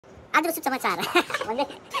आजको शुभ समाचार भन्दै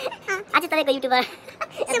आज तपाईको युट्युबर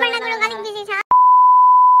सुबर्णा गुरुङ अलिक बिजी छ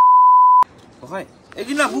खै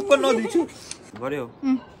एकदिन बुक पनि नदिन्छु गर्यो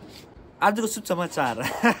आजको शुभ समाचार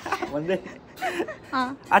भन्दै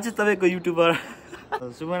आज तपाईको युट्युबर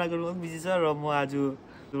सुबर्णा गुरुङ बिजी छ र म आज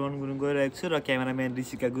सुबर्णा गुरुङ गइरहेको छु र क्यामेराम्यान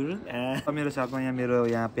ऋषिका गुरुङ मेरो साथमा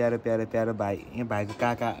यहाँ प्यारो भाइ यहाँ भाइको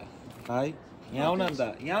काका है यहाँ आउन अन्त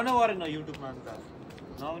यहाँ आउन गरेन युट्युबमा अन्त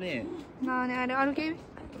नआउने अरे अरु के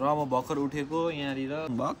र म भर्खर उठेको यहाँनिर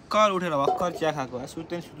भर्खर चिया खाएको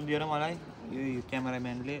सुत्नु दिएर मलाई यो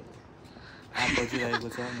क्यामेराम्यानले आठ बजिरहेको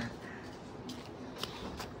छ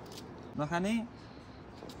नखाने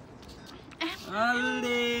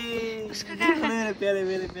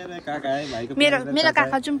मेरो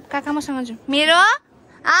काका जुम काका मसँग जुम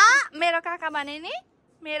मेरो काका भने नि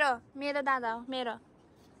मेरो दादा हो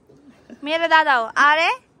मेरो दादा हो अरे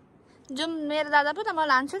जुम मेरो दादा पो त म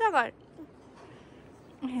लान्छु त घर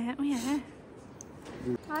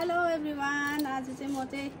हेलो एभ्रिवान आज चाहिँ म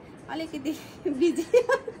चाहिँ अलिकति बिजी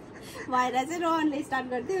भएर चाहिँ रोहनले स्टार्ट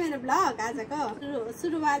गर्थ्यो मेरो ब्लग आजको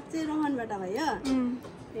सुरुवात चाहिँ रोहनबाट भयो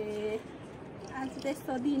ए आज चाहिँ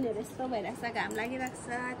यस्तो दिनहरू यस्तो भइरहेछ घाम लागिरहेको छ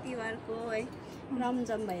तिहारको है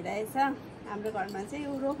रमझम भइरहेछ हाम्रो घरमा चाहिँ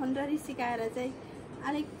रोहन र ऋषिका आएर चाहिँ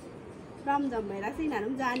अलिक रमझम भइरहेको छ यिनीहरू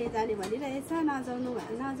पनि जाने भनिरहेछ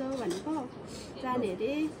नजाऊ भनेको जाने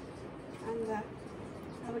अरे अन्त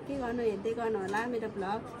अब के गर्नु हेर्दै गर्नु होला मेरो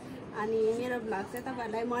ब्लग अनि मेरो ब्लग चाहिँ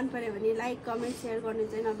तपाईहरुलाई मन पर्यो भने लाइक कमेन्ट सेयर गर्नु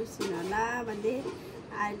चाहिँ नबिर्सिनु होला भन्दै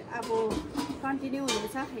अब कन्टिन्यू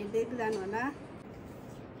हुनेछ हेर्दै जानु होला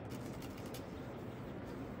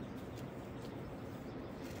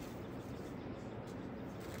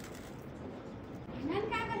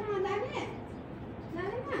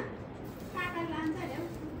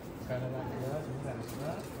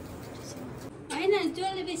हैन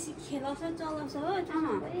जसले बेसी खेलाउँछ चलाउँछ हो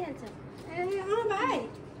भइहाल्छ ए भाइ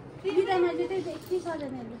बिदामा चाहिँ त्यही देखि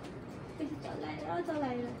सजनाले बेसी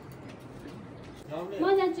चलाएर म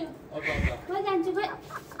जान्छु खै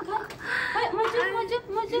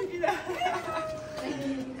म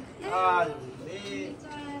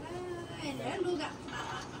लुगा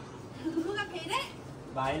फेरे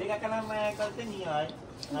भाइले काकालाई माया गर्थे नि है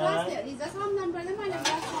हिजो सम्झाउनु पर्दैन मैले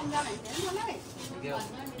सम्झा भन्थे मलाई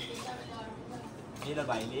मेरो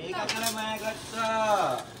भाइले काकालाई माया गर्छ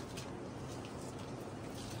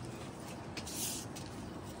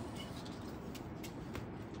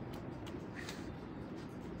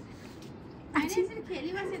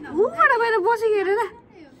बसेको हेरेर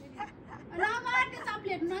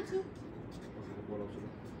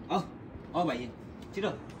भाइ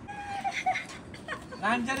छिटो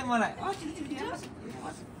लान्छ नि मलाई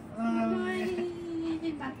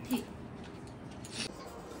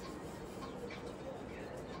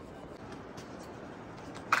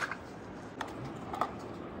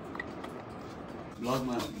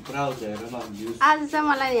आज चाहिँ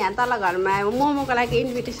मलाई यहाँ तल घरमा मोमोको लागि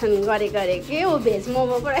इन्भिटेसन गरेको अरे के हो भेज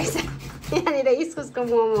मोमो पो रहेछ यहाँनिर इस्कुसको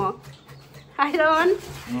मोमो आइरहन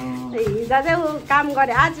हिजो चाहिँ ऊ काम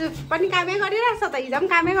गरे आज पनि कामै गरिरहेछ त हिजो पनि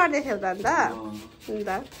कामै गर्दैथ्यौ त अन्त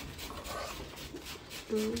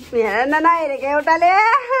हेर न नहेरेको एउटाले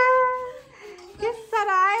के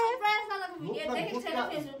साह्रो आयो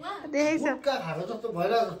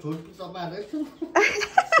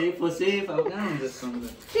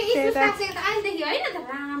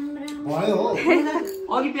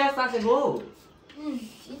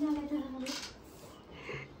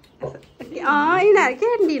यिनीहरू के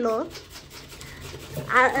ढिलो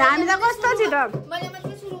हामी त कस्तो छिटो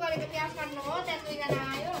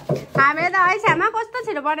हामीले त है छ्यामा कस्तो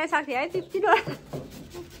छिटो बनाइसक्यो है छिटो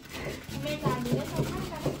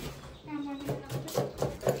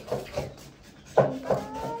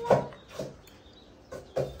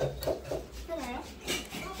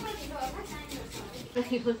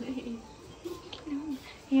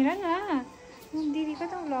हेर न दिदीको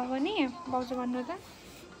त भ्लग हो नि बाउजू भन्नु त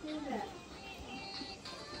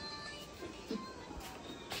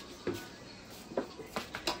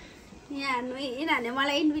यिनीहरूले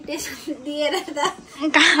मलाई इन्भिटेसन दिएर त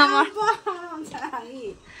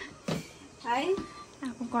है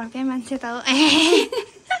अब घरकै मान्छे त हो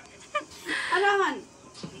रहन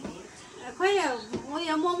खोइ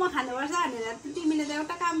उयो मोमो खानुपर्छ भनेर तिमीले त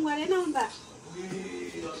एउटा काम गरेनौ नि त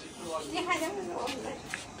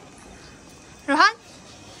रोहन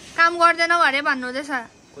काम गर्दैनौ अरे भन्नु हुँदैछ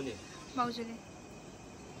बाउजूले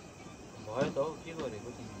भयो त हो के गरेको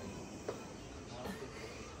तिमीले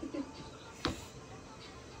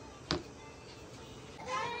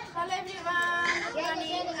हेलो एभ्रिवान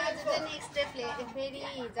आज चाहिँ नेक्स्ट डे फेरि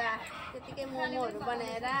हिजो त्यतिकै मोमोहरू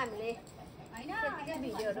बनाएर हामीले त्यतिकै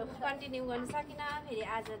भिडियोहरू कन्टिन्यू गर्न सकिनँ। फेरि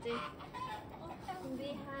आज चाहिँ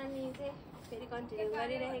बिहानी चाहिँ फेरि कन्टिन्यू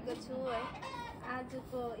गरिरहेको छु है।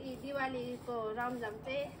 आजको यी दिवालीको रमझम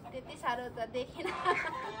चाहिँ त्यति साह्रो त देखेन।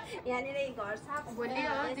 यहाँनिर घर साफ भोलि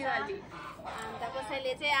हो दिवाली। अन्त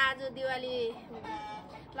कसैले चाहिँ आज दिवाली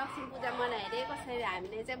लक्ष्मी पूजा मनाइदिए, कसैले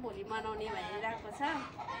हामीले चाहिँ भोलि मनाउने भनिरहेको छ।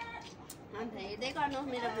 अन्त हेर्दै गर्नु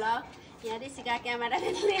मेरो ब्लग। यहाँ ऋषिका क्यामेराले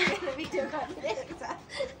भिडियो गरिरहेको छ।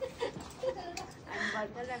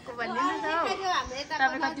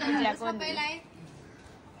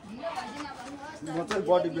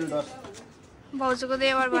 भाउजूको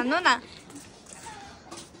देवर भन्नु न।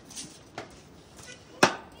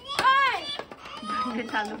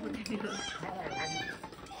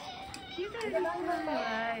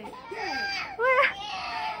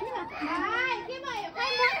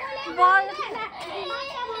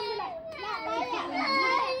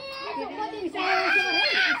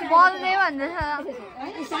 बल दे भन्दैछ। बल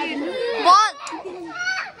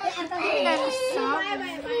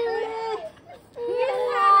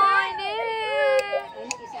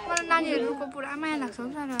मलाई नानीहरूको पुरा माया लाग्छ हौ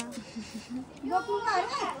तर।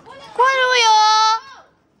 को यो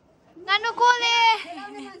नानु कोले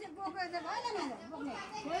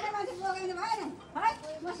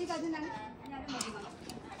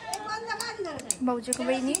भाउजूको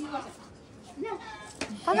बहिनी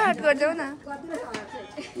कता हट गरिदेऊ न।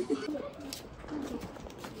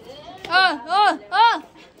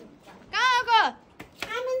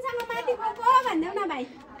 आमेनसँग माथि गएको भन्देऊ न भाइ।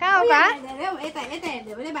 कहाँ हो बा? यता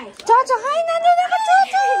हेर्दै भने भाइ। चाचा हाय नानी देखो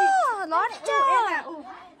चाचा। लड्छ।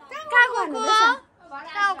 कहाँ गएको?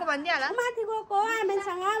 कहाँ गएको भन्दिया होला। माथि गएको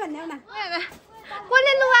आमेनसँग भन्देऊ न।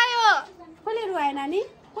 कसले लुगायो? कसले रुवायो नानी?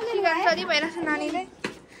 कसले लुगायो? सरी भइरहेछ नानी चाहिँ।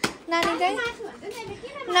 नानी चाहिँ।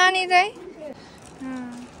 नानी चाहिँ।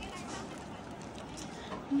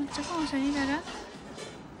 मजाको आउँछ नि तर।